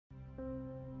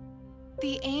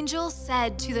The angel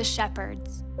said to the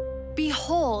shepherds,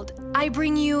 "Behold, I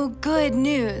bring you good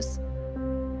news."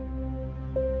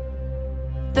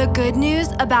 The good news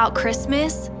about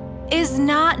Christmas is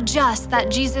not just that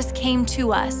Jesus came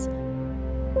to us,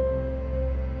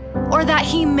 or that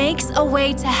he makes a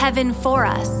way to heaven for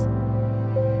us.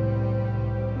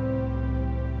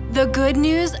 The good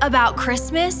news about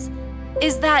Christmas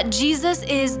is that Jesus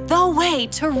is the way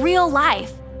to real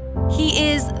life.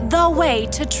 He is the way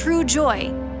to true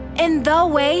joy and the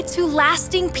way to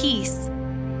lasting peace.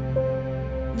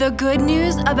 The good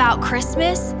news about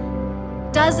Christmas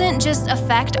doesn't just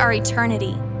affect our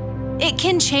eternity. It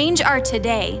can change our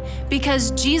today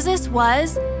because Jesus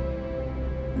was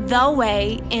the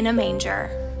way in a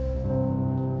manger.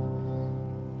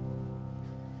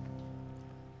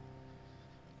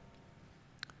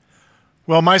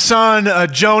 Well, my son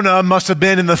Jonah must have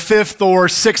been in the 5th or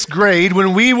 6th grade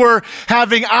when we were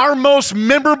having our most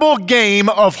memorable game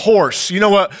of horse. You know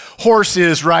what horse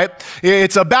is, right?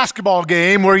 It's a basketball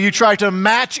game where you try to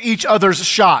match each other's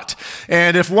shot.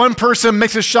 And if one person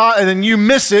makes a shot and then you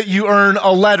miss it, you earn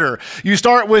a letter. You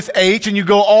start with H and you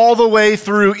go all the way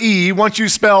through E. Once you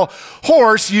spell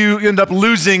horse, you end up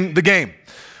losing the game.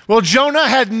 Well, Jonah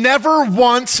had never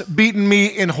once beaten me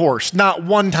in horse, not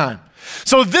one time.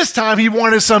 So this time he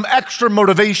wanted some extra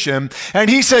motivation, and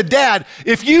he said, "Dad,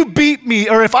 if you beat me,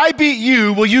 or if I beat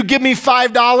you, will you give me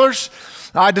 $5?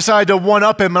 I decided to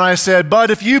one-up him, and I said, "Bud,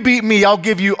 if you beat me, I'll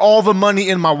give you all the money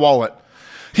in my wallet."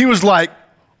 He was like,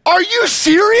 "Are you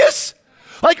serious?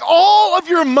 Like all of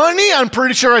your money?" I'm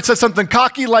pretty sure I said something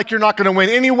cocky like, "You're not gonna win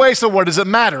anyway, so what does it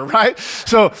matter," right?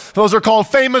 So those are called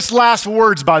famous last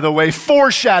words, by the way,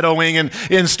 foreshadowing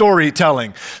in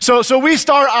storytelling. So we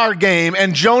start our game,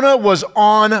 and Jonah was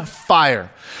on fire.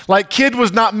 Like, kid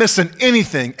was not missing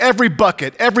anything. Every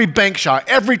bucket, every bank shot,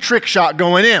 every trick shot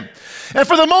going in. And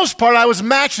for the most part, I was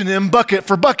matching him bucket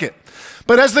for bucket.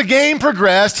 But as the game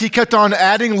progressed, he kept on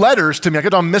adding letters to me. I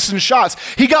kept on missing shots.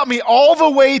 He got me all the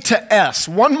way to S,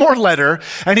 one more letter,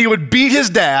 and he would beat his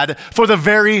dad for the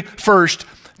very first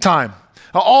time.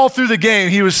 All through the game,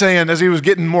 he was saying, as he was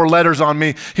getting more letters on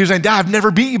me, he was saying, "Dad, I've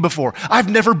never beat you before. I've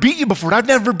never beat you before. I've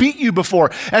never beat you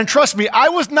before." And trust me, I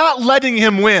was not letting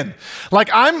him win. Like,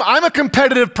 I'm a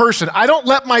competitive person. I don't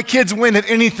let my kids win at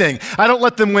anything. I don't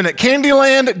let them win at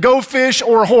Candyland, Go Fish,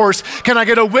 or Horse. Can I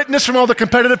get a witness from all the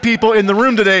competitive people in the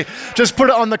room today? Just put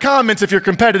it on the comments if you're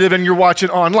competitive and you're watching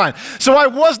online. So I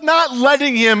was not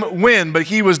letting him win, but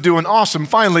he was doing awesome.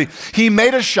 Finally, he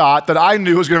made a shot that I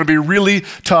knew was going to be really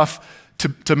tough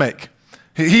to make.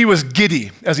 He was giddy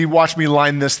as he watched me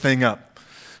line this thing up.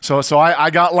 So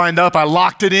I got lined up, I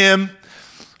locked it in,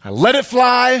 I let it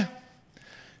fly,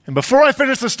 and before I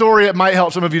finish the story, it might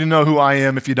help some of you to know who I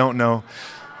am if you don't know.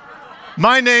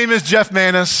 My name is Jeff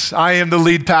Maness. I am the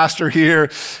lead pastor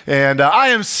here, and I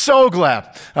am so glad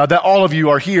that all of you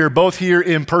are here, both here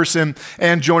in person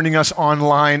and joining us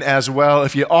online as well.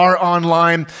 If you are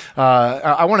online,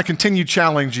 I want to continue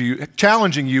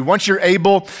challenging you. Once you're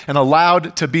able and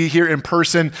allowed to be here in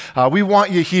person, we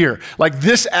want you here. Like,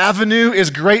 this avenue is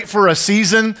great for a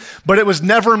season, but it was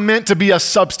never meant to be a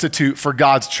substitute for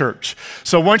God's church.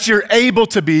 So once you're able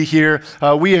to be here,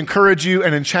 we encourage you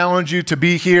and challenge you to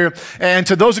be here. And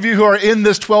to those of you who are in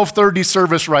this 12:30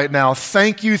 service right now,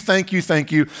 thank you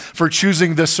for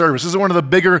choosing this service. This is one of the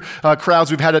bigger crowds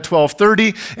we've had at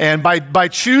 12:30. And by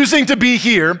choosing to be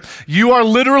here, you are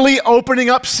literally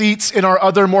opening up seats in our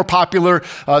other more popular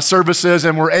services.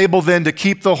 And we're able then to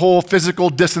keep the whole physical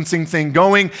distancing thing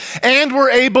going. And we're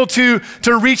able to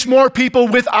reach more people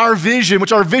with our vision,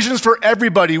 which our vision is for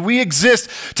everybody. We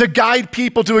exist to guide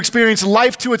people to experience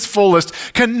life to its fullest,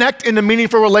 connect into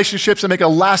meaningful relationships, and make a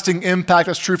lasting impact.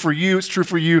 That's true for you. It's true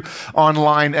for you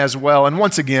online as well. And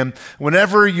once again,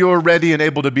 whenever you're ready and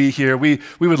able to be here, we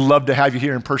would love to have you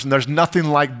here in person. There's nothing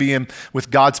like being with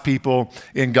God's people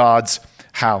in God's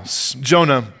house.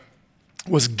 Jonah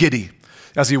was giddy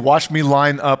as he watched me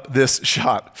line up this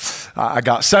shot. I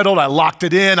got settled. I locked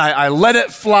it in. I let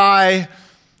it fly.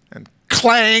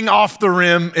 Clang, off the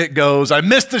rim it goes. I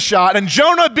missed the shot, and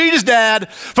Jonah beat his dad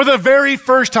for the very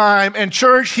first time. And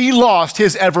church, he lost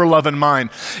his ever-loving mind.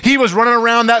 He was running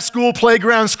around that school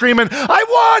playground screaming, "I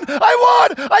won! I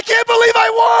won! I can't believe I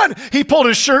won!" He pulled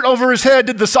his shirt over his head,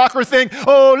 did the soccer thing.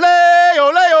 "Ole,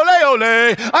 ole, ole,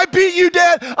 ole. I beat you,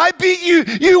 Dad. I beat you.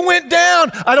 You went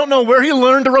down." I don't know where he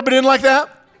learned to rub it in like that.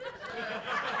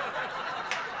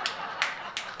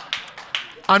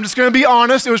 I'm just going to be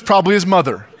honest. It was probably his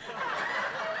mother.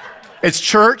 It's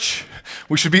church.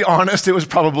 We should be honest. It was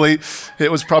probably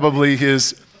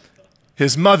his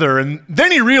mother. And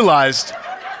then he realized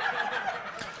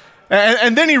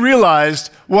And then he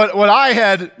realized what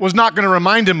I was not going to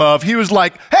remind him of. He was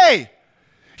like, hey,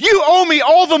 you owe me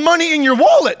all the money in your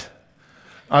wallet.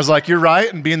 I was like, you're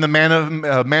right. And being the man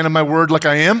of my word like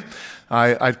I am,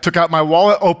 I took out my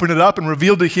wallet, opened it up, and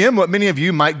revealed to him what many of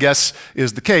you might guess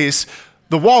is the case.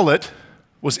 The wallet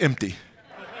was empty.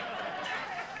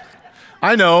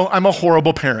 I know, I'm a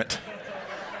horrible parent.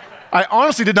 I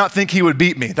honestly did not think he would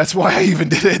beat me. That's why I even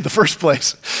did it in the first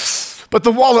place. But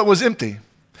the wallet was empty.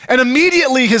 And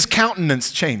immediately his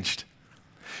countenance changed.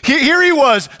 Here he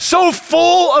was, so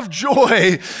full of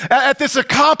joy at this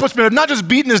accomplishment of not just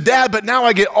beating his dad, but now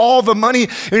I get all the money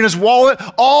in his wallet,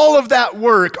 all of that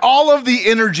work, all of the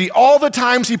energy, all the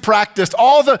times he practiced,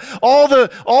 all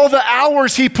the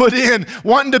hours he put in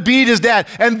wanting to beat his dad.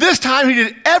 And this time he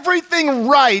did everything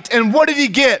right. And what did he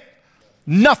get?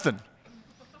 Nothing.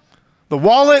 The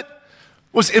wallet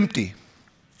was empty.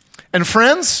 And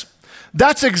friends,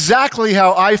 that's exactly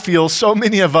how I feel so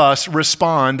many of us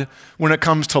respond when it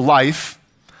comes to life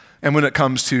and when it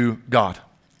comes to God.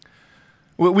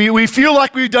 We feel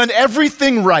like we've done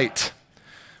everything right.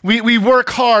 We work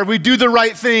hard, we do the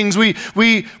right things, we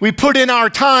put in our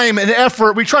time and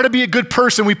effort, we try to be a good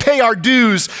person, we pay our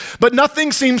dues, but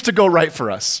nothing seems to go right for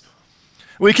us.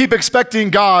 We keep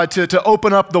expecting God to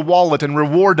open up the wallet and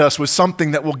reward us with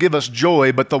something that will give us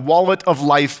joy, but the wallet of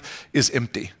life is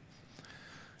empty.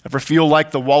 Ever feel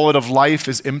like the wallet of life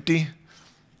is empty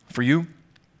for you?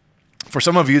 For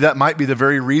some of you, that might be the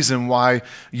very reason why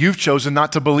you've chosen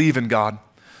not to believe in God.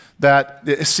 That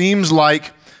it seems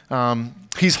like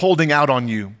he's holding out on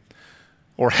you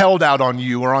or held out on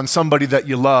you or on somebody that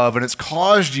you love, and it's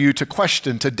caused you to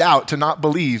question, to doubt, to not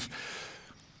believe.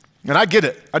 And I get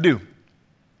it, I do.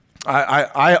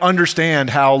 I understand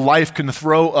how life can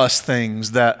throw us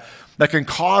things that can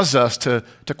cause us to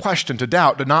question, to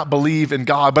doubt, to not believe in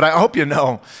God. But I hope you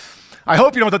know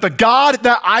that the God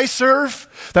that I serve,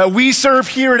 that we serve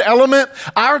here at Element,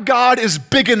 our God is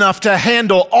big enough to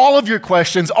handle all of your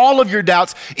questions, all of your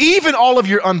doubts, even all of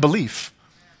your unbelief.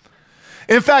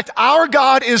 In fact, our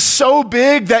God is so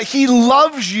big that he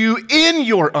loves you in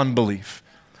your unbelief.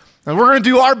 And we're going to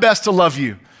do our best to love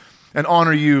you and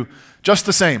honor you just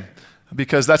the same,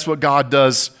 because that's what God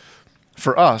does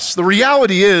for us. The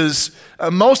reality is,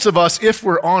 most of us, if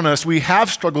we're honest, we have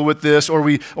struggled with this, or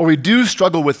we do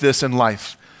struggle with this in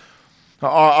life.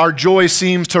 Our joy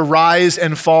seems to rise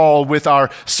and fall with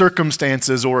our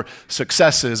circumstances or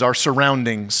successes, our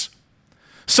surroundings.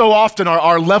 So often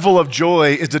our level of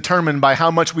joy is determined by how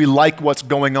much we like what's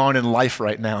going on in life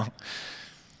right now.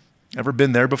 Ever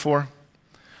been there before?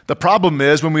 The problem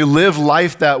is when we live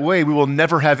life that way, we will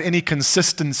never have any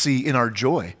consistency in our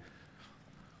joy.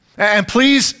 And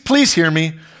please hear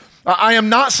me. I am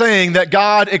not saying that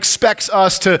God expects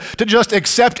us to just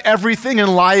accept everything in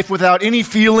life without any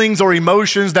feelings or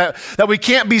emotions, that we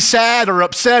can't be sad or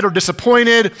upset or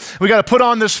disappointed. We got to put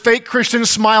on this fake Christian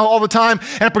smile all the time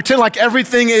and pretend like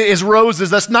everything is roses.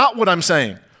 That's not what I'm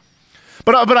saying.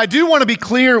 But I do want to be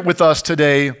clear with us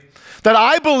today that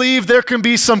I believe there can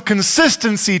be some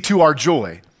consistency to our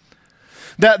joy.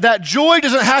 That joy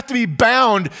doesn't have to be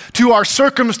bound to our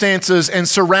circumstances and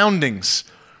surroundings.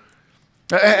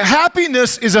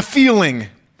 Happiness is a feeling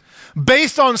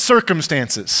based on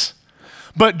circumstances,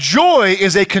 but joy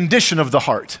is a condition of the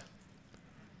heart.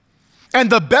 And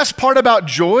the best part about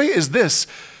joy is this: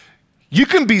 you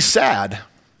can be sad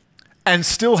and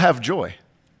still have joy.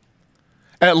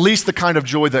 At least the kind of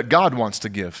joy that God wants to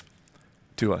give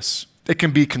to us. It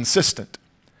can be consistent.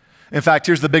 In fact,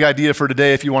 here's the big idea for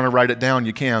today. If you want to write it down,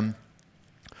 you can.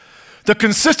 The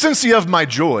consistency of my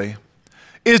joy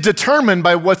is determined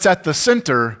by what's at the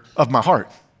center of my heart.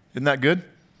 Isn't that good?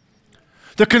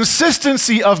 The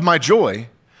consistency of my joy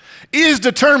is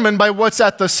determined by what's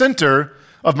at the center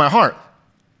of my heart.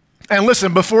 And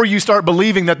listen, before you start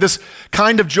believing that this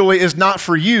kind of joy is not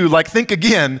for you, think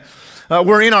again.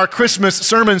 We're in our Christmas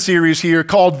sermon series here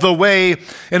called The Way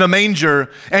in a Manger.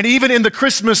 And even in the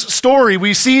Christmas story,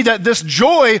 we see that this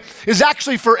joy is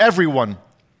actually for everyone.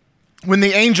 When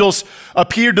the angels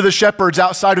appeared to the shepherds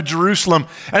outside of Jerusalem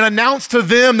and announced to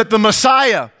them that the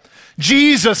Messiah,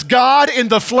 Jesus, God in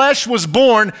the flesh, was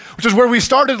born, which is where we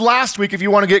started last week if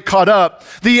you want to get caught up,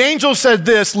 the angel said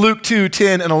this, Luke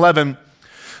 2:10 and 11.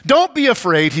 "Don't be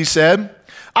afraid," he said.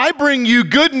 "I bring you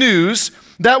good news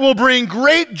that will bring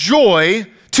great joy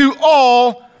to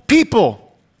all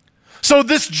people." So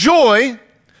this joy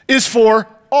is for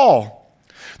all.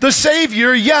 The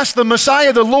Savior, yes, the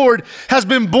Messiah, the Lord, has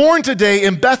been born today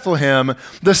in Bethlehem,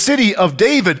 the city of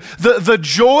David. The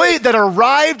joy that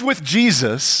arrived with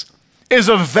Jesus is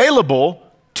available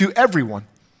to everyone,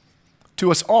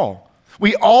 to us all.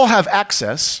 We all have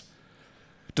access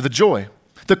to the joy.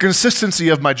 The consistency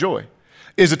of my joy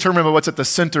is determined by what's at the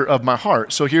center of my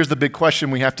heart. So here's the big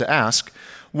question we have to ask.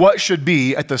 What should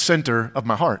be at the center of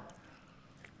my heart?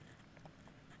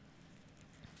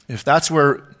 If that's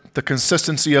where the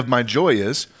consistency of my joy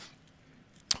is,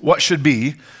 what should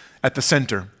be at the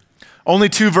center? Only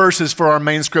 2 verses for our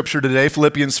main scripture today,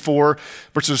 Philippians 4,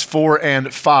 verses 4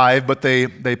 and 5, but they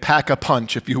pack a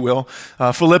punch, if you will.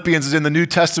 Philippians is in the New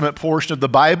Testament portion of the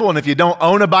Bible, and if you don't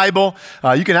own a Bible,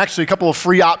 you can actually, a couple of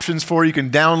free options for you. You can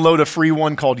download a free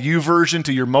one called YouVersion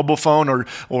to your mobile phone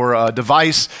or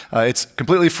device. It's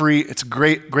completely free. It's a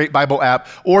great Bible app.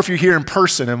 Or if you're here in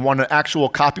person and want an actual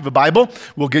copy of a Bible,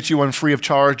 we'll get you one free of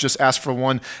charge. Just ask for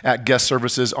one at guest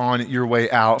services on your way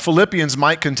out. Philippians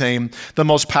might contain the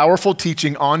most powerful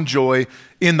teaching on joy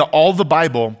in all the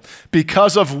Bible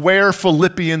because of where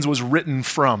Philippians was written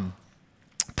from.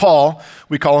 Paul,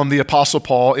 we call him the Apostle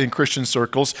Paul in Christian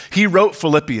circles, he wrote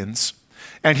Philippians,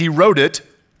 and he wrote it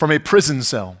from a prison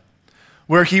cell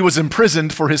where he was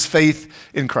imprisoned for his faith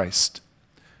in Christ.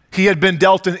 He had been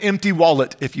dealt an empty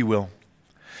wallet, if you will.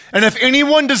 And if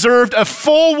anyone deserved a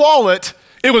full wallet,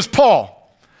 it was Paul.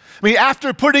 I mean,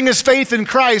 after putting his faith in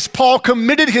Christ, Paul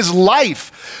committed his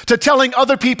life to telling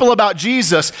other people about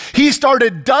Jesus. He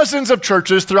started dozens of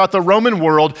churches throughout the Roman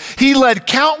world. He led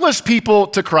countless people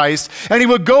to Christ, and he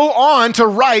would go on to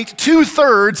write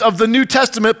 2/3 of the New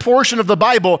Testament portion of the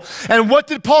Bible. And what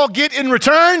did Paul get in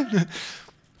return?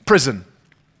 Prison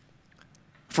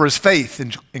for his faith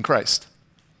in Christ.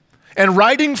 And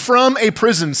writing from a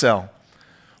prison cell,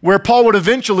 where Paul would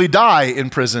eventually die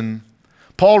in prison,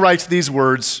 Paul writes these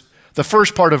words. The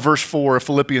first part of verse 4 of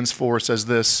Philippians 4 says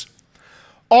this: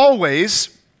 always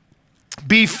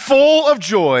be full of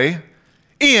joy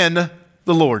in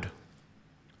the Lord.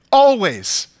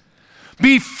 Always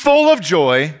be full of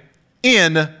joy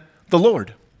in the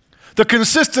Lord. The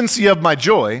consistency of my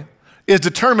joy is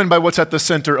determined by what's at the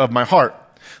center of my heart.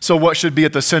 So what should be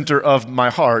at the center of my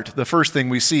heart? The first thing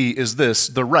we see is this: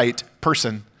 the right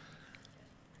person.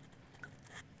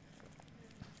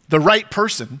 The right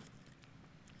person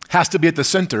has to be at the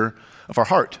center of our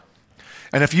heart.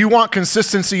 And if you want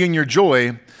consistency in your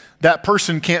joy, that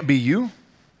person can't be you,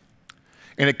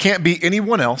 and it can't be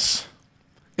anyone else.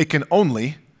 It can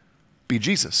only be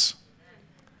Jesus.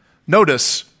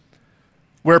 Notice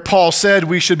where Paul said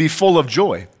we should be full of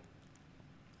joy.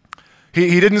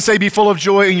 He didn't say be full of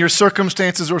joy in your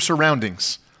circumstances or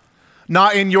surroundings,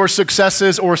 not in your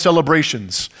successes or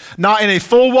celebrations, not in a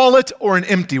full wallet or an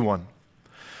empty one.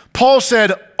 Paul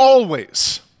said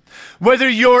always, whether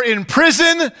you're in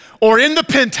prison or in the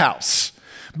penthouse,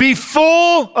 be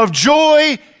full of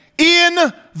joy in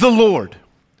the Lord.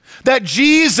 That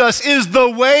Jesus is the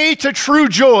way to true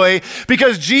joy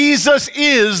because Jesus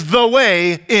is the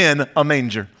way in a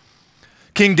manger.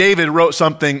 King David wrote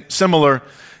something similar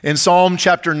in Psalm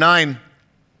chapter 9,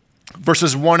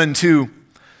 verses 1 and 2.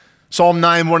 Psalm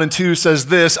 9, 1 and 2 says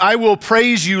this: I will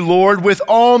praise you, Lord, with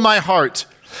all my heart.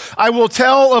 I will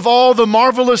tell of all the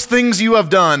marvelous things you have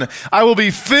done. I will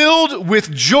be filled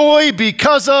with joy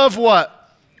because of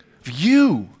what?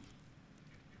 You.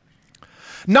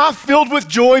 Not filled with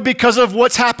joy because of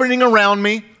what's happening around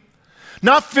me.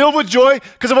 Not filled with joy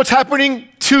because of what's happening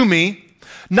to me.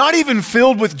 Not even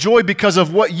filled with joy because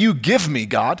of what you give me,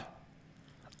 God.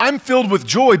 I'm filled with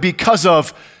joy because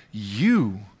of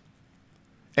you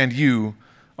and you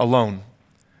alone.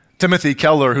 Timothy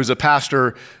Keller, who's a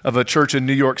pastor of a church in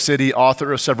New York City,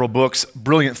 author of several books,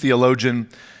 brilliant theologian,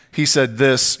 he said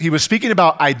this. He was speaking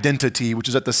about identity, which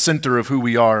is at the center of who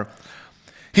we are.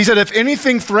 He said, if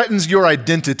anything threatens your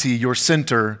identity, your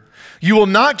center, you will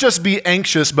not just be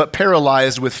anxious, but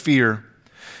paralyzed with fear.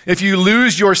 If you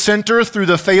lose your center through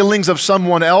the failings of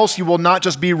someone else, you will not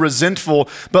just be resentful,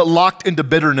 but locked into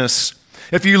bitterness.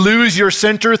 If you lose your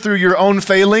center through your own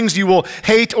failings, you will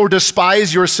hate or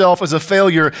despise yourself as a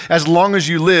failure as long as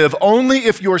you live. Only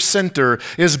if your center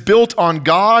is built on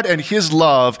God and His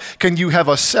love can you have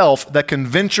a self that can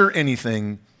venture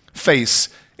anything, face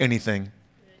anything.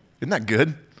 Isn't that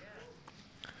good?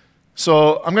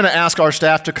 So I'm going to ask our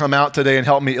staff to come out today and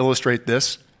help me illustrate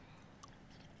this.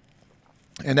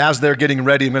 And as they're getting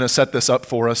ready, I'm going to set this up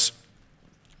for us.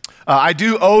 I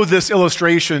do owe this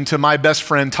illustration to my best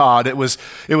friend, Todd. It was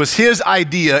his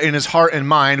idea in his heart and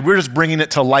mind. We're just bringing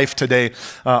it to life today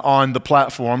on the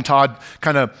platform. Todd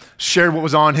kind of shared what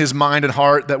was on his mind and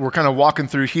heart that we're kind of walking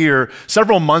through here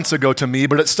several months ago to me,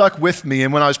 but it stuck with me.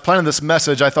 And when I was planning this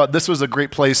message, I thought this was a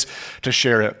great place to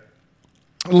share it.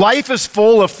 Life is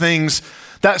full of things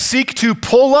that seek to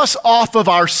pull us off of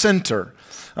our center,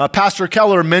 Pastor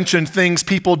Keller mentioned things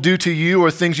people do to you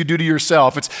or things you do to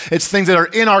yourself. It's things that are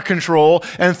in our control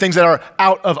and things that are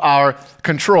out of our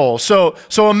control. So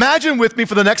imagine with me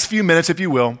for the next few minutes, if you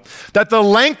will, that the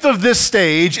length of this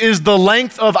stage is the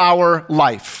length of our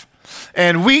life.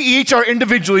 And we each are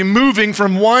individually moving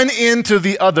from one end to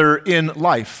the other in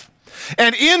life.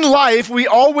 And in life, we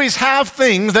always have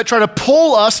things that try to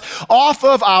pull us off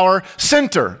of our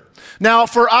center. Now,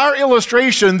 for our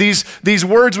illustration, these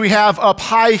words we have up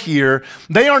high here,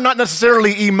 they are not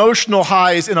necessarily emotional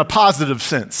highs in a positive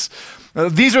sense.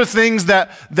 These are things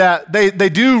that they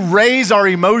do raise our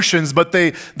emotions, but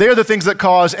they are the things that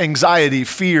cause anxiety,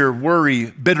 fear, worry,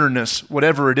 bitterness,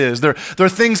 whatever it is. They're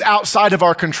things outside of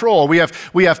our control. We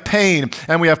have pain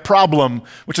and we have problem,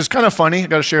 which is kind of funny. I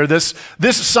got to share this.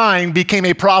 This sign became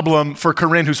a problem for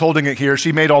Corinne, who's holding it here.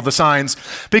 She made all the signs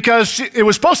because it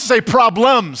was supposed to say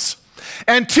problems.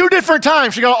 And 2 different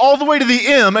times, she got all the way to the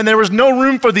M, and there was no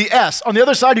room for the S. On the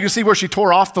other side, you can see where she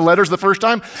tore off the letters the first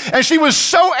time. And she was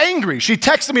so angry. She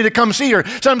texted me to come see her.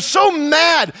 She said, I'm so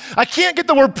mad. I can't get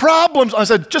the word problems. I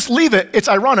said, just leave it. It's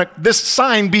ironic. This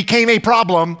sign became a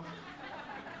problem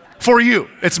for you.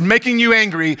 It's making you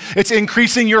angry. It's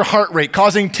increasing your heart rate,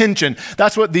 causing tension.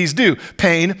 That's what these do.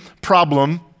 Pain,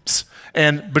 problems,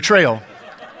 and betrayal.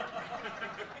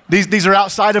 These are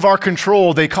outside of our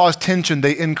control. They cause tension.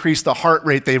 They increase the heart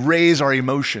rate. They raise our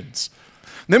emotions.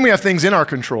 And then we have things in our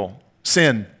control.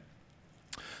 Sin,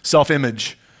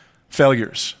 self-image,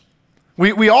 failures.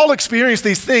 We all experience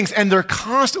these things, and they're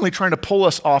constantly trying to pull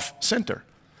us off center.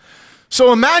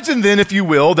 So imagine then, if you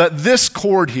will, that this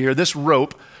cord here, this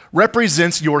rope,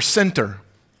 represents your center.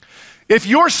 If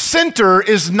your center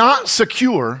is not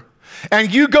secure,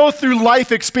 and you go through life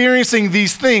experiencing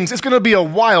these things, it's going to be a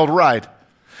wild ride.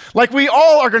 Like we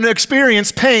all are going to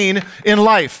experience pain in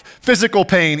life, physical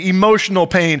pain, emotional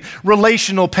pain,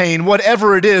 relational pain,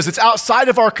 whatever it is. It's outside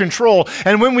of our control.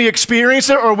 And when we experience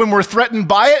it or when we're threatened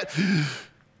by it,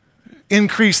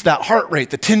 increase that heart rate.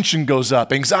 The tension goes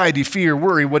up, anxiety, fear,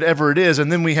 worry, whatever it is.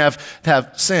 And then we have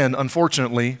sin,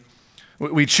 unfortunately.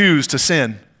 We choose to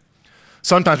sin.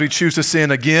 Sometimes we choose to sin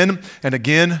again and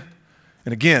again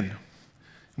and again.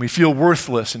 We feel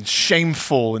worthless and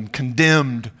shameful and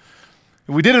condemned.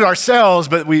 We did it ourselves,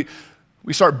 but we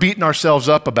start beating ourselves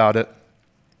up about it.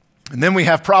 And then we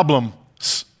have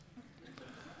problems.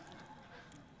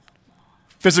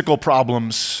 Physical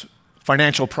problems,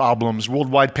 financial problems,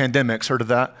 worldwide pandemics, heard of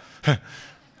that?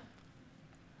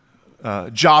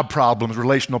 Job problems,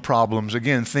 relational problems.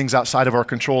 Again, things outside of our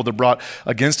control that are brought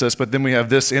against us. But then we have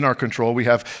this in our control. We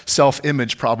have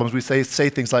self-image problems. We say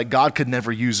things like, God could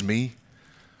never use me.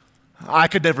 I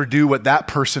could never do what that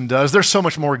person does. They're so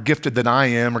much more gifted than I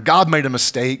am. Or God made a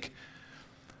mistake.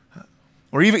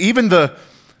 Or even the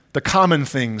common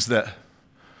things that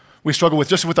we struggle with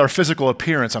just with our physical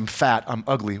appearance. I'm fat, I'm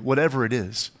ugly, whatever it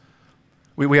is.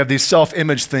 We have these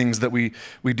self-image things that we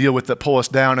deal with that pull us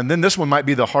down. And then this one might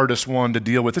be the hardest one to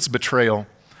deal with. It's betrayal.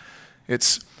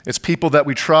 It's people that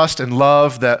we trust and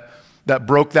love that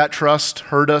broke that trust,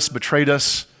 hurt us, betrayed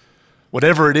us,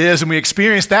 whatever it is. And we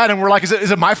experience that and we're like, is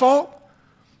it my fault?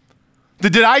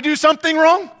 Did I do something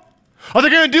wrong? Are they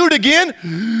going to do it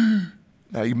again?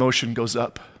 That emotion goes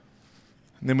up.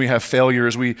 And then we have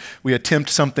failures. We attempt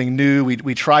something new.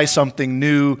 We try something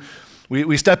new.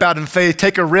 We step out in faith,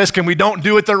 take a risk, and we don't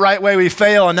do it the right way. We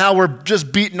fail, and now we're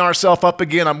just beating ourselves up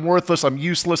again. I'm worthless. I'm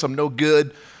useless. I'm no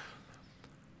good.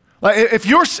 Like if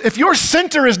your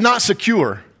center is not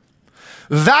secure,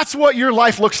 that's what your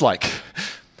life looks like.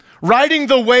 Riding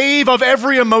the wave of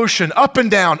every emotion, up and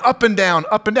down, up and down,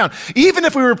 up and down. Even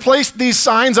if we replace these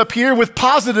signs up here with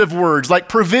positive words like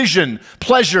provision,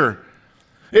 pleasure,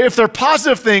 if they're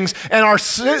positive things and our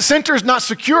center is not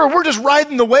secure, we're just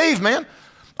riding the wave, man.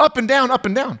 Up and down, up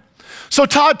and down. So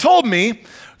Todd told me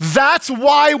that's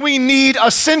why we need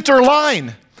a center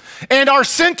line. And our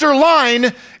center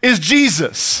line is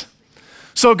Jesus.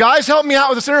 So guys, help me out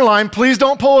with the center line. Please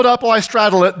don't pull it up while I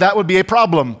straddle it. That would be a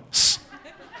problem.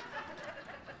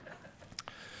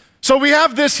 So we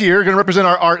have this here, going to represent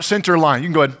our center line. You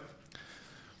can go ahead.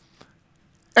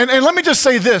 And let me just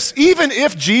say this. Even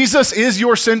if Jesus is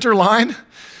your center line,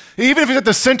 even if he's at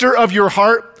the center of your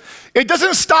heart, it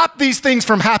doesn't stop these things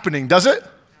from happening, does it?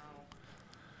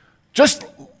 Just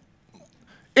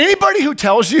anybody who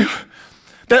tells you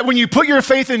that when you put your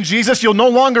faith in Jesus, you'll no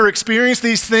longer experience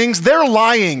these things, they're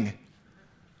lying.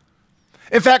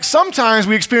 In fact, sometimes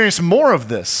we experience more of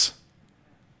this.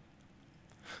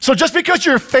 So just because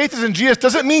your faith is in Jesus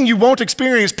doesn't mean you won't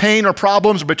experience pain or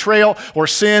problems or betrayal or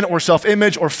sin or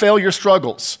self-image or failure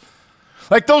struggles.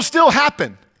 Like those still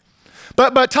happen.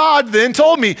 But Todd then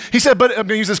told me, he said, but I'm going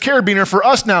to use this carabiner for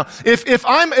us now. If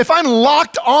I'm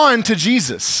locked on to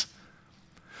Jesus,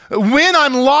 when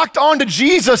I'm locked on to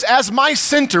Jesus as my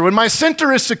center, when my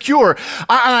center is secure, and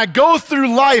I go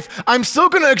through life, I'm still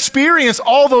going to experience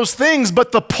all those things,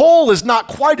 but the pull is not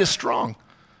quite as strong.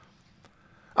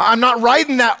 I'm not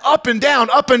riding that up and down,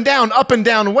 up and down, up and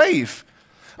down wave.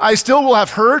 I still will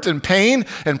have hurt and pain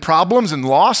and problems and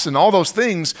loss and all those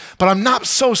things, but I'm not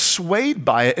so swayed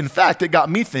by it. In fact, it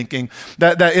got me thinking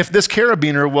that if this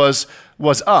carabiner was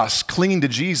us clinging to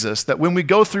Jesus, that when we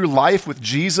go through life with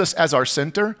Jesus as our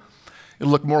center,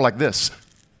 it'll look more like this.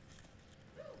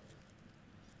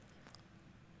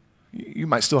 You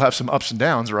might still have some ups and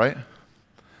downs, right?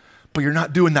 But you're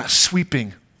not doing that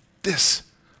sweeping, this.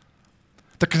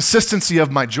 The consistency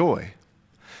of my joy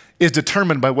is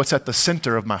determined by what's at the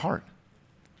center of my heart.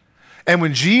 And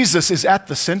when Jesus is at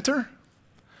the center,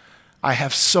 I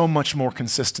have so much more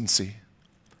consistency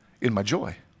in my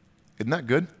joy. Isn't that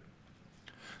good?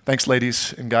 Thanks,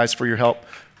 ladies and guys, for your help.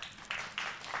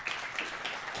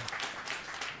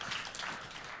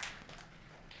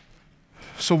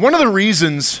 So one of the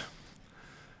reasons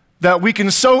that we can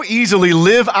so easily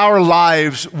live our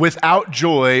lives without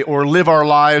joy or live our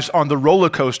lives on the roller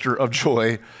coaster of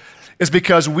joy is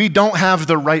because we don't have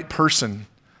the right person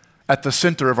at the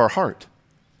center of our heart.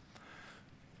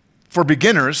 For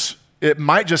beginners, it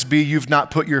might just be you've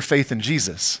not put your faith in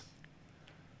Jesus.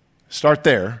 Start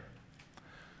there,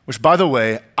 which, by the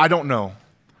way, I don't know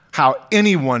how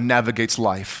anyone navigates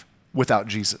life without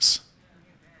Jesus.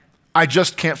 I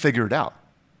just can't figure it out.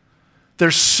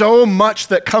 There's so much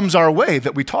that comes our way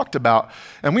that we talked about,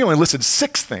 and we only listed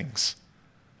 6 things.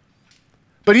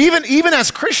 But even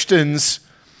as Christians,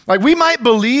 like we might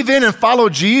believe in and follow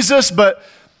Jesus, but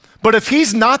if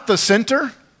he's not the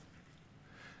center,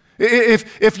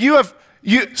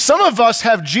 if some of us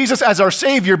have Jesus as our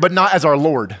Savior, but not as our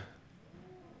Lord.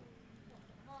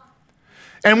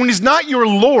 And when he's not your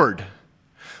Lord,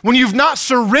 when you've not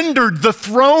surrendered the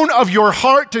throne of your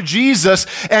heart to Jesus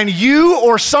and you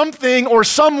or something or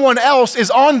someone else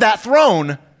is on that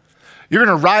throne, you're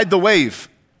going to ride the wave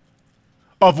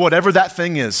of whatever that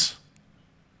thing is.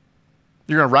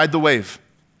 You're going to ride the wave.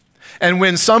 And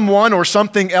when someone or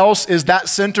something else is that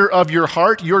center of your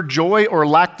heart, your joy or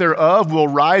lack thereof will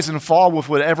rise and fall with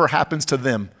whatever happens to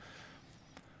them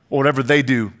or whatever they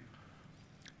do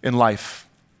in life.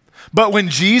 But when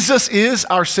Jesus is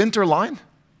our center line,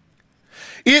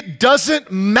 it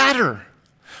doesn't matter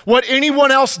what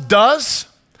anyone else does,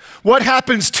 what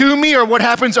happens to me or what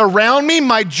happens around me.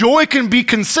 My joy can be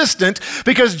consistent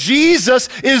because Jesus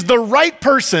is the right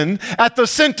person at the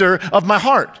center of my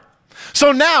heart.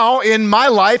 So now in my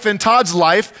life and Todd's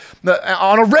life,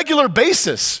 on a regular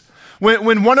basis,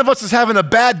 when one of us is having a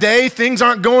bad day, things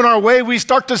aren't going our way, we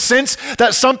start to sense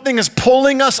that something is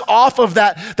pulling us off of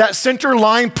that center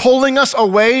line, pulling us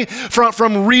away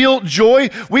from real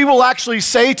joy. We will actually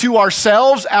say to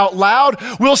ourselves out loud,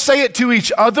 we'll say it to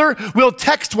each other, we'll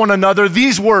text one another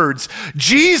these words: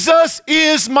 Jesus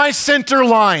is my center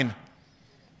line.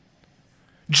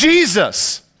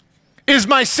 Jesus is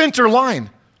my center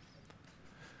line.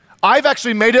 I've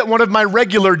actually made it one of my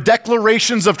regular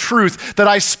declarations of truth that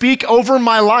I speak over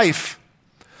my life,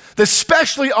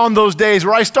 especially on those days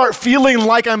where I start feeling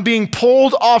like I'm being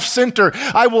pulled off center.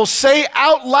 I will say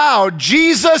out loud,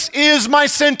 Jesus is my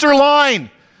center line.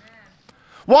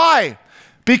 Why?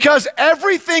 Because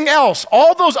everything else,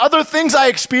 all those other things I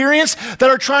experience that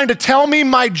are trying to tell me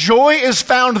my joy is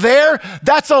found there,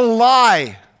 that's a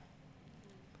lie.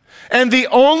 And the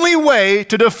only way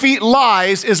to defeat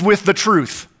lies is with the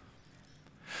truth.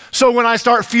 So when I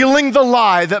start feeling the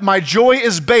lie that my joy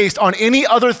is based on any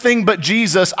other thing but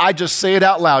Jesus, I just say it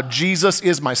out loud: Jesus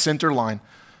is my center line.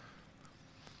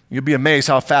 You'll be amazed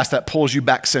how fast that pulls you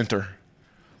back center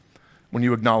when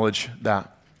you acknowledge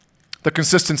that. The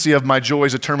consistency of my joy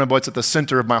is determined by what's at the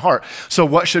center of my heart. So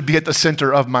what should be at the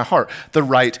center of my heart? The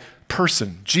right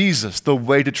person, Jesus, the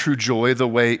way to true joy, the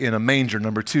way in a manger.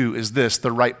 Number 2 is this: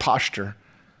 the right posture.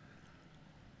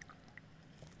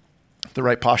 The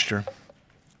right posture.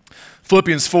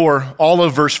 Philippians 4, all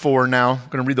of verse 4 now, I'm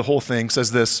going to read the whole thing,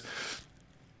 says this: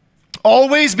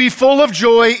 always be full of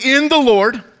joy in the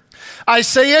Lord. I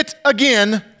say it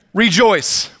again,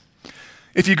 rejoice.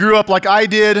 If you grew up like I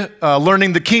did,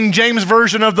 learning the King James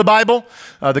Version of the Bible,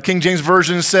 the King James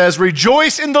Version says,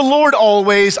 rejoice in the Lord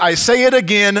always. I say it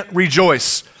again,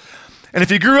 rejoice. And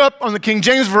if you grew up on the King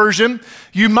James Version,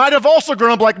 you might have also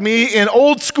grown up like me in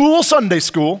old school Sunday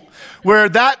school, where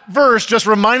that verse just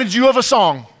reminded you of a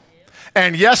song.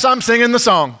 And yes, I'm singing the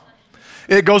song.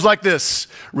 It goes like this.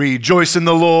 Rejoice in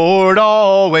the Lord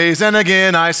always, and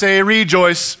again I say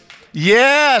rejoice.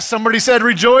 Yes, somebody said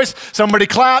rejoice, somebody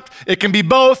clapped. It can be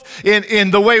both.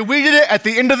 In the way we did it, at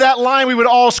the end of that line, we would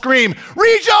all scream,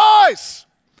 rejoice!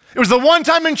 It was the one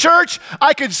time in church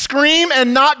I could scream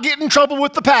and not get in trouble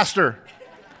with the pastor,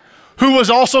 who was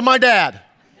also my dad.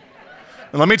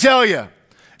 And let me tell you,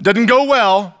 it doesn't go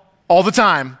well all the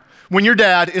time when your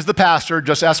dad is the pastor.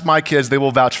 Just ask my kids, they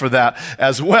will vouch for that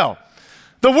as well.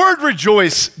 The word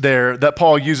rejoice there that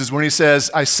Paul uses when he says,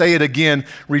 I say it again,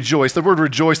 rejoice. The word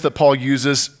rejoice that Paul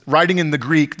uses, writing in the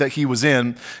Greek that he was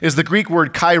in, is the Greek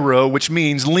word kairo, which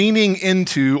means leaning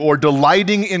into or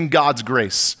delighting in God's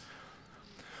grace.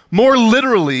 More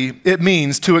literally, it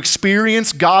means to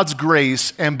experience God's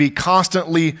grace and be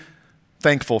constantly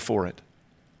thankful for it,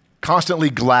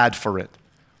 constantly glad for it.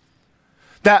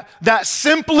 That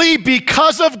simply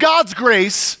because of God's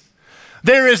grace,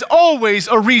 there is always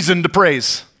a reason to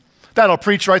praise. That'll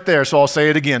preach right there, so I'll say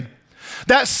it again.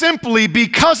 That simply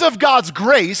because of God's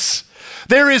grace,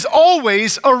 there is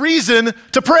always a reason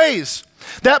to praise.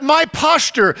 That my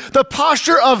posture, the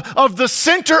posture of the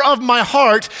center of my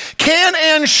heart, can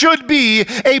and should be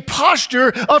a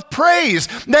posture of praise.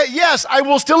 That yes, I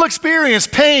will still experience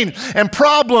pain and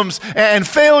problems and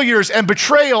failures and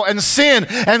betrayal and sin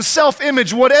and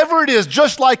self-image, whatever it is,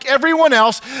 just like everyone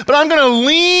else, but I'm going to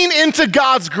lean into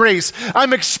God's grace.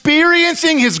 I'm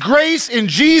experiencing His grace in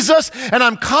Jesus, and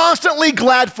I'm constantly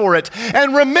glad for it.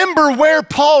 And remember where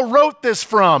Paul wrote this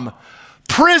from: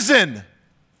 prison.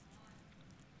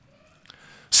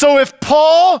 So if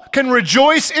Paul can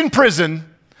rejoice in prison,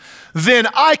 then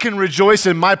I can rejoice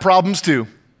in my problems too.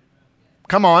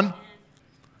 Come on.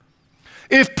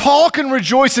 If Paul can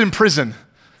rejoice in prison,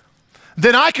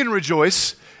 then I can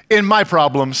rejoice in my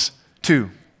problems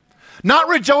too. Not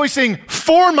rejoicing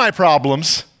for my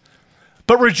problems,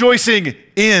 but rejoicing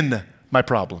in my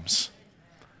problems.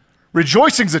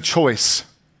 Rejoicing's a choice.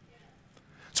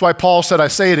 That's why Paul said, I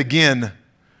say it again,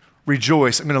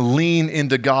 rejoice. I'm going to lean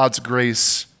into God's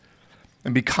grace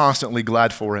and be constantly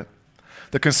glad for it.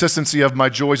 The consistency of my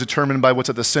joy is determined by what's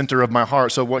at the center of my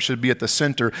heart. So what should be at the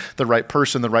center? The right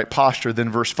person, the right posture. Then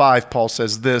verse 5, Paul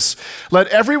says this, let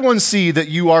everyone see that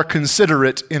you are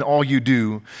considerate in all you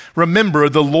do. Remember,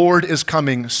 the Lord is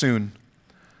coming soon.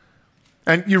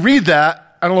 And you read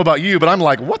that, I don't know about you, but I'm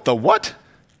like, what the what?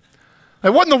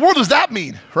 Like, what in the world does that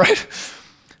mean, right?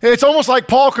 It's almost like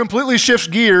Paul completely shifts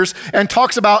gears and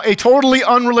talks about a totally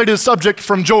unrelated subject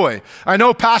from joy. I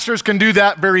know pastors can do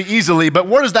that very easily, but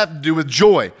what does that have to do with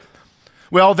joy?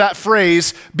 Well, that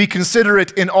phrase, be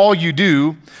considerate in all you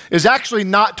do, is actually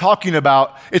not talking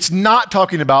about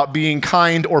being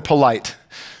kind or polite.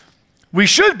 We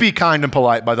should be kind and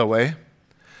polite, by the way,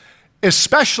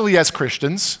 especially as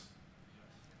Christians.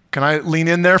 Can I lean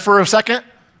in there for a second?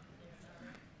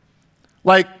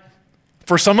 Like,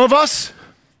 for some of us,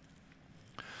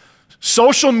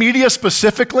 social media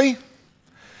specifically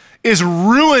is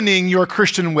ruining your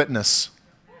Christian witness.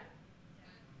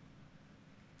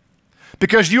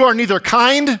 Because you are neither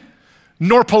kind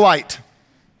nor polite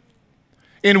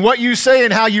in what you say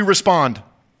and how you respond.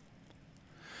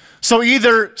 So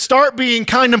either start being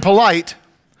kind and polite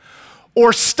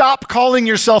or stop calling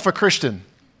yourself a Christian.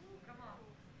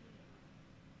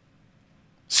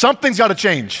 Something's got to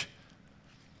change.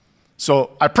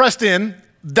 So I pressed in.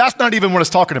 That's not even what it's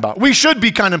talking about. We should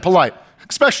be kind and polite,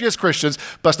 especially as Christians,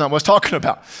 but that's not what it's talking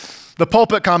about. The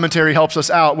pulpit commentary helps us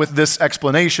out with this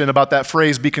explanation about that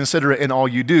phrase, be considerate in all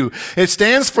you do. It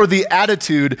stands for the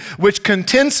attitude which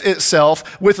contents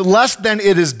itself with less than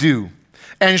it is due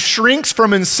and shrinks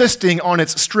from insisting on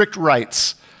its strict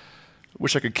rights.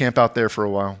 Wish I could camp out there for a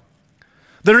while.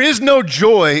 There is no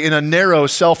joy in a narrow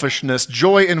selfishness.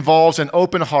 Joy involves an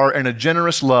open heart and a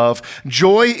generous love.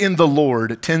 Joy in the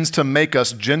Lord tends to make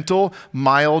us gentle,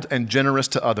 mild, and generous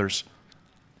to others.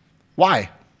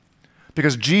 Why?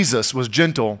 Because Jesus was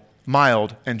gentle,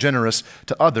 mild, and generous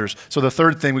to others. So the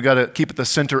third thing we got to keep at the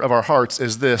center of our hearts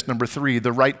is this. Number 3,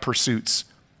 the right pursuits.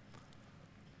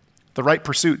 The right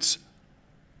pursuits.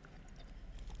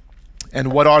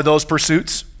 And what are those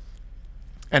pursuits?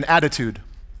 An attitude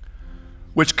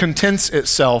which contents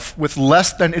itself with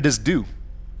less than it is due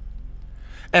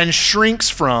and shrinks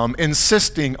from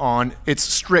insisting on its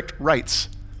strict rights.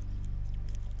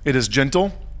 It is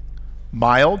gentle,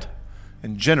 mild,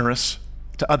 and generous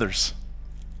to others.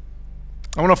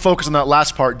 I want to focus on that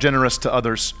last part, generous to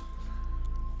others,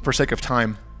 for sake of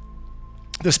time.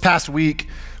 This past week,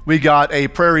 we got a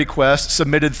prayer request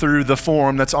submitted through the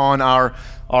form that's on our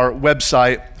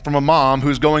website from a mom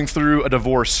who's going through a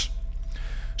divorce.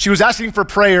 She was asking for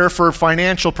prayer for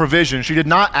financial provision. She did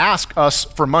not ask us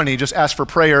for money, just asked for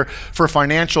prayer for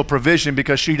financial provision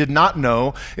because she did not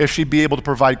know if she'd be able to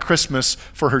provide Christmas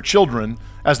for her children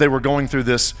as they were going through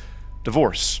this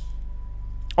divorce.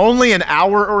 Only an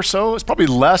hour or so, it's probably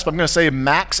less, but I'm going to say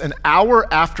max an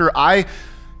hour after I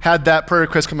had that prayer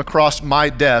request come across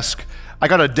my desk, I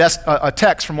got a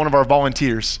text from one of our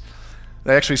volunteers.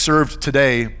 They actually served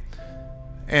today.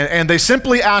 And they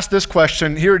simply asked this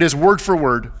question. Here it is, word for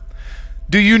word.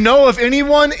 Do you know of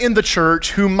anyone in the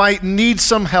church who might need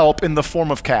some help in the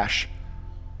form of cash?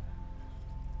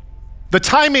 The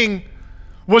timing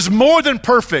was more than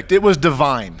perfect. It was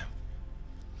divine.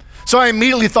 So I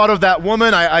immediately thought of that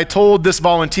woman. I told this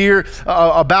volunteer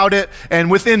about it, and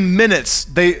within minutes,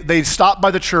 they stopped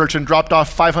by the church and dropped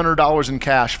off $500 in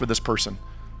cash for this person.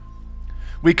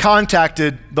 We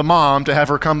contacted the mom to have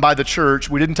her come by the church.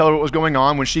 We didn't tell her what was going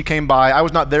on. When she came by, I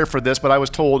was not there for this, but I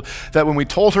was told that when we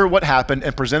told her what happened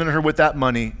and presented her with that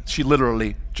money, she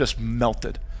literally just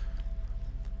melted.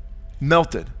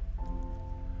 Melted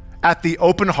at the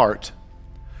open heart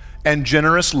and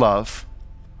generous love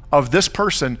of this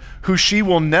person who she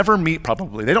will never meet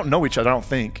probably. They don't know each other, I don't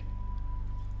think.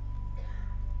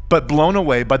 But blown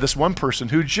away by this one person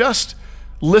who just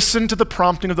listened to the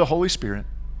prompting of the Holy Spirit,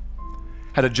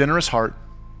 had a generous heart,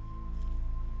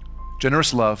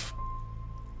 generous love,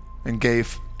 and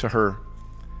gave to her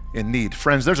in need.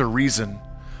 Friends, there's a reason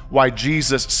why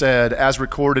Jesus said, as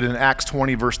recorded in Acts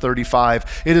 20, verse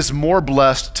 35, it is more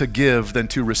blessed to give than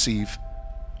to receive.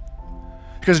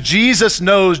 Because Jesus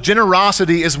knows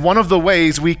generosity is one of the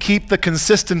ways we keep the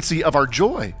consistency of our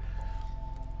joy.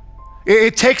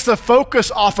 It takes the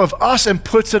focus off of us and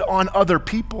puts it on other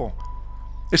people.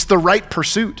 It's the right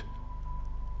pursuit.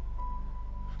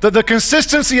 The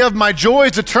consistency of my joy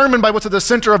is determined by what's at the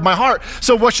center of my heart.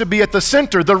 So what should be at the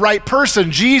center? The right person,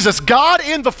 Jesus, God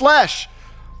in the flesh,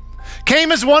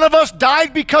 came as one of us,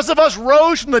 died because of us,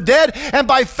 rose from the dead, and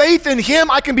by faith in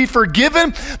him, I can be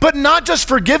forgiven, but not just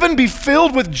forgiven, be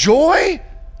filled with joy.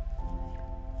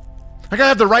 I gotta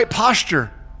have the right posture,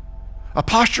 a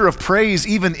posture of praise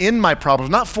even in my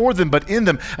problems, not for them, but in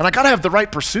them, and I gotta have the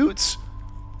right pursuits.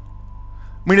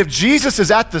 I mean, if Jesus is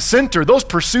at the center, those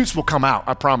pursuits will come out,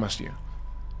 I promise you.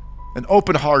 An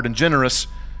open heart and generous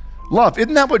love.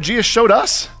 Isn't that what Jesus showed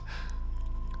us?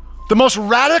 The most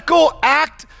radical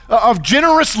act of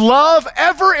generous love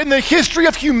ever in the history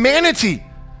of humanity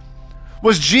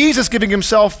was Jesus giving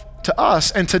himself to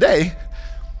us. And today,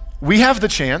 we have the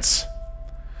chance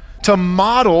to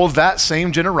model that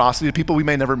same generosity to people we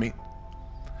may never meet.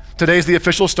 Today is the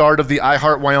official start of the I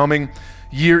Heart Wyoming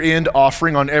year-end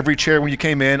offering. On every chair when you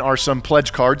came in are some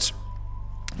pledge cards.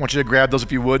 I want you to grab those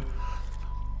if you would.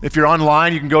 If you're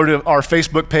online, you can go to our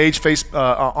Facebook page,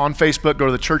 on Facebook, go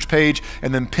to the church page,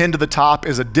 and then pinned to the top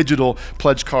is a digital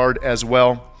pledge card as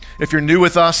well. If you're new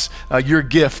with us, your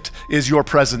gift is your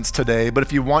presence today. But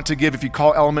if you want to give, if you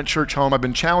call Element Church home, I've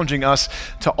been challenging us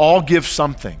to all give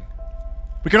something.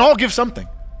 We can all give something,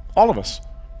 all of us.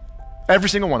 Every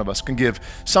single one of us can give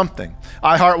something.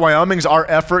 I Heart Wyoming is our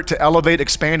effort to elevate,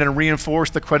 expand, and reinforce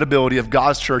the credibility of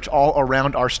God's church all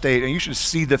around our state. And you should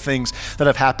see the things that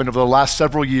have happened over the last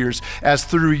several years as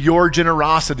through your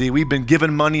generosity, we've been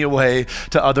giving money away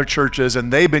to other churches,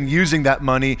 and they've been using that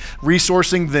money,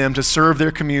 resourcing them to serve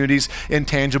their communities in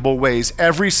tangible ways.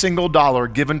 Every single dollar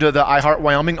given to the I Heart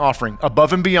Wyoming offering,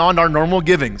 above and beyond our normal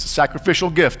giving, it's a sacrificial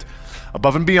gift,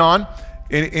 above and beyond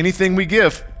anything we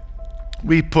give,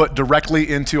 we put directly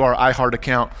into our iHeart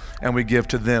account and we give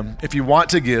to them. If you want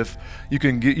to give, you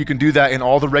can do that in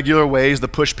all the regular ways, the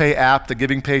PushPay app, the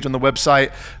giving page on the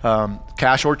website,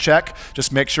 cash or check.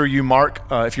 Just make sure you mark,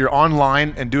 if you're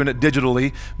online and doing it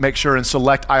digitally, make sure and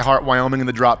select iHeart Wyoming in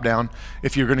the drop down.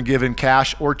 If you're gonna give in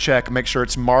cash or check, make sure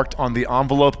it's marked on the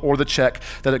envelope or the check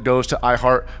that it goes to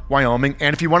iHeart Wyoming.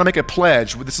 And if you wanna make a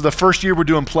pledge, this is the first year we're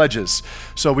doing pledges.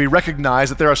 So we recognize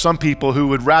that there are some people who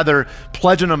would rather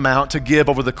pledge an amount to give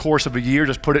over the course of a year,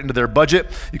 just put it into their budget.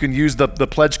 You can use the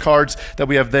pledge cards that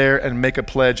we have there and make a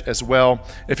pledge as well.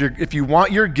 If you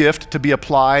want your gift to be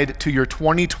applied to your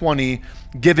 2020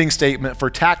 giving statement for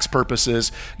tax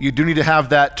purposes, you do need to have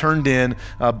that turned in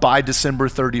by December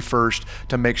 31st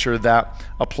to make sure that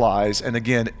applies. And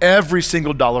again, every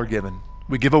single dollar given,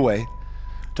 we give away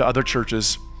to other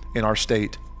churches in our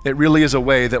state. It really is a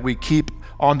way that we keep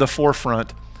on the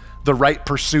forefront the right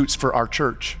pursuits for our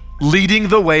church, leading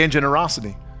the way in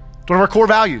generosity. It's one of our core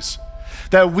values,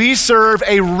 that we serve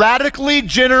a radically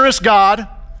generous God,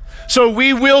 so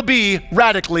we will be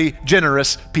radically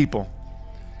generous people.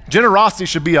 Generosity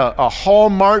should be a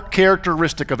hallmark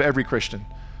characteristic of every Christian.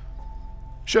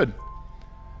 Should.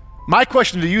 My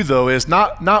question to you, though, is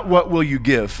not what will you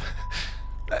give?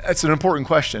 That's an important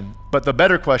question. But the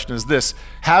better question is this: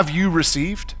 have you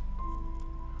received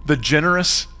the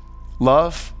generous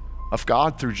love of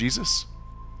God through Jesus?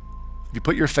 Have you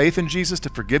put your faith in Jesus to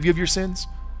forgive you of your sins?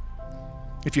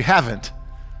 If you haven't,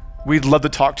 we'd love to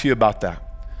talk to you about that.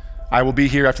 I will be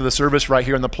here after the service right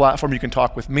here on the platform. You can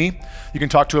talk with me. You can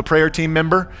talk to a prayer team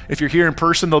member. If you're here in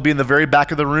person, they'll be in the very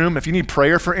back of the room. If you need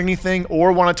prayer for anything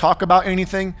or want to talk about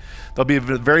anything, they'll be at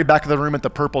the very back of the room at the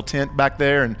purple tent back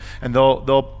there, and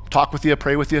they'll talk with you,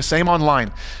 pray with you. Same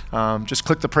online. Just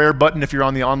click the prayer button if you're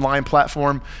on the online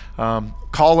platform.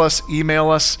 Call us, email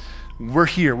us. We're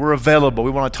here. We're available.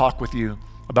 We want to talk with you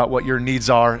about what your needs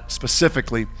are,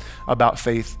 specifically about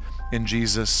faith in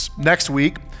Jesus. Next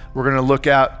week, we're going to look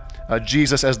at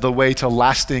Jesus as the way to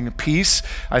lasting peace.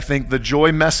 I think the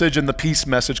joy message and the peace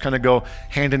message kind of go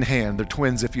hand in hand. They're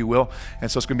twins, if you will. And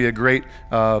so it's going to be a great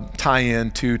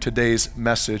tie-in to today's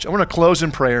message. I want to close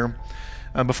in prayer.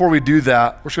 Before we do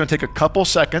that, we're just going to take a couple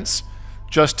seconds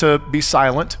just to be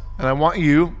silent. And I want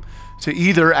you to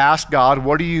either ask God,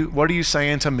 what are you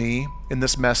saying to me in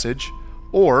this message?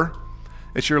 Or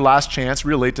it's your last chance,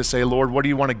 really, to say, Lord, what do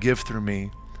you want to give through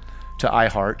me to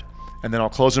iHeart? And then I'll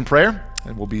close in prayer,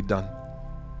 and we'll be done.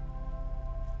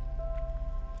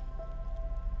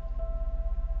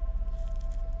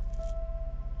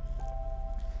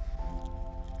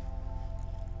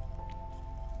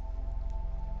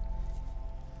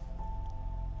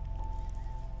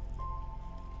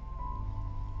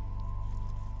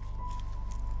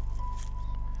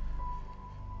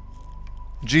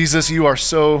 Jesus, you are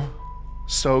so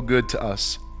good to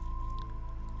us.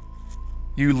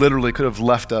 You literally could have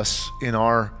left us in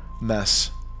our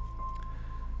mess.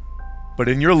 But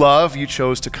in your love, you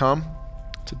chose to come,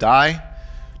 to die,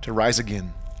 to rise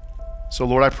again. So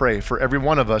Lord, I pray for every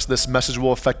one of us, this message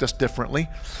will affect us differently.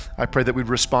 I pray that we'd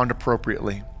respond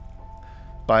appropriately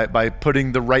by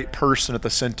putting the right person at the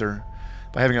center,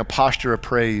 by having a posture of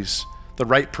praise, the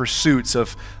right pursuits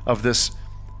of this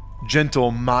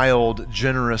gentle, mild,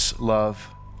 generous love.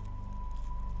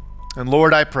 And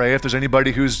Lord, I pray if there's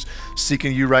anybody who's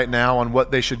seeking you right now on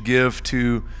what they should give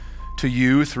to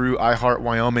you through iHeart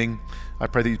Wyoming, I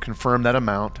pray that you confirm that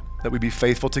amount, that we be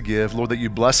faithful to give. Lord, that you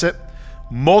bless it,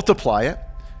 multiply it,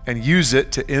 and use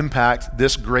it to impact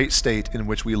this great state in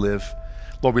which we live.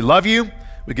 Lord, we love you.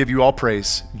 We give you all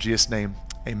praise. In Jesus' name,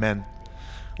 amen.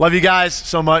 Love you guys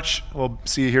so much. We'll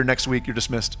see you here next week. You're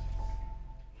dismissed.